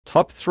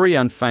Top 3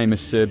 unfamous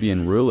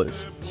Serbian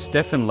rulers.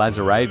 Stefan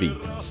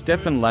Lazarević.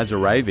 Stefan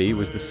Lazarević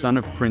was the son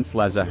of Prince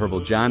Lazar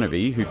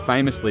Hrebeljanović, who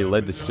famously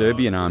led the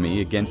Serbian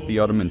army against the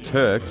Ottoman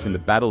Turks in the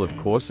Battle of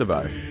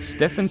Kosovo.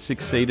 Stefan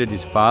succeeded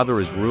his father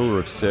as ruler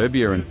of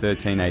Serbia in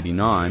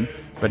 1389,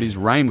 but his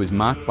reign was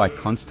marked by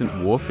constant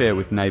warfare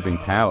with neighboring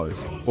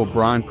powers.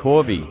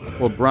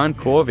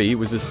 Branković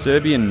was a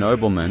Serbian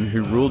nobleman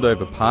who ruled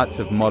over parts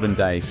of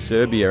modern-day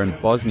Serbia and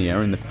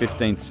Bosnia in the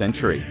 15th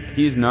century.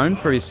 He is known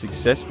for his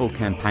successful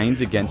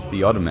campaigns against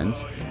the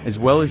Ottomans, as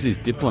well as his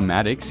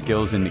diplomatic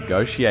skills in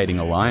negotiating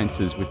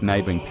alliances with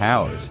neighboring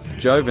powers.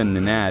 Jovan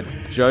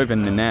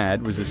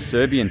Nenad was a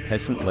Serbian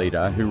peasant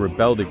leader who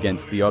rebelled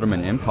against the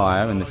Ottoman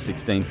Empire in the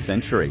 16th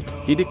century.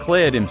 He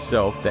declared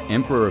himself the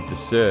Emperor of the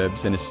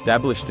Serbs and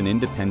established an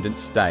independent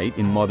state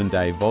in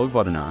modern-day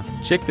Vojvodina.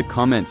 Check the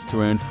comments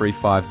to earn free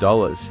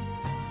 $5.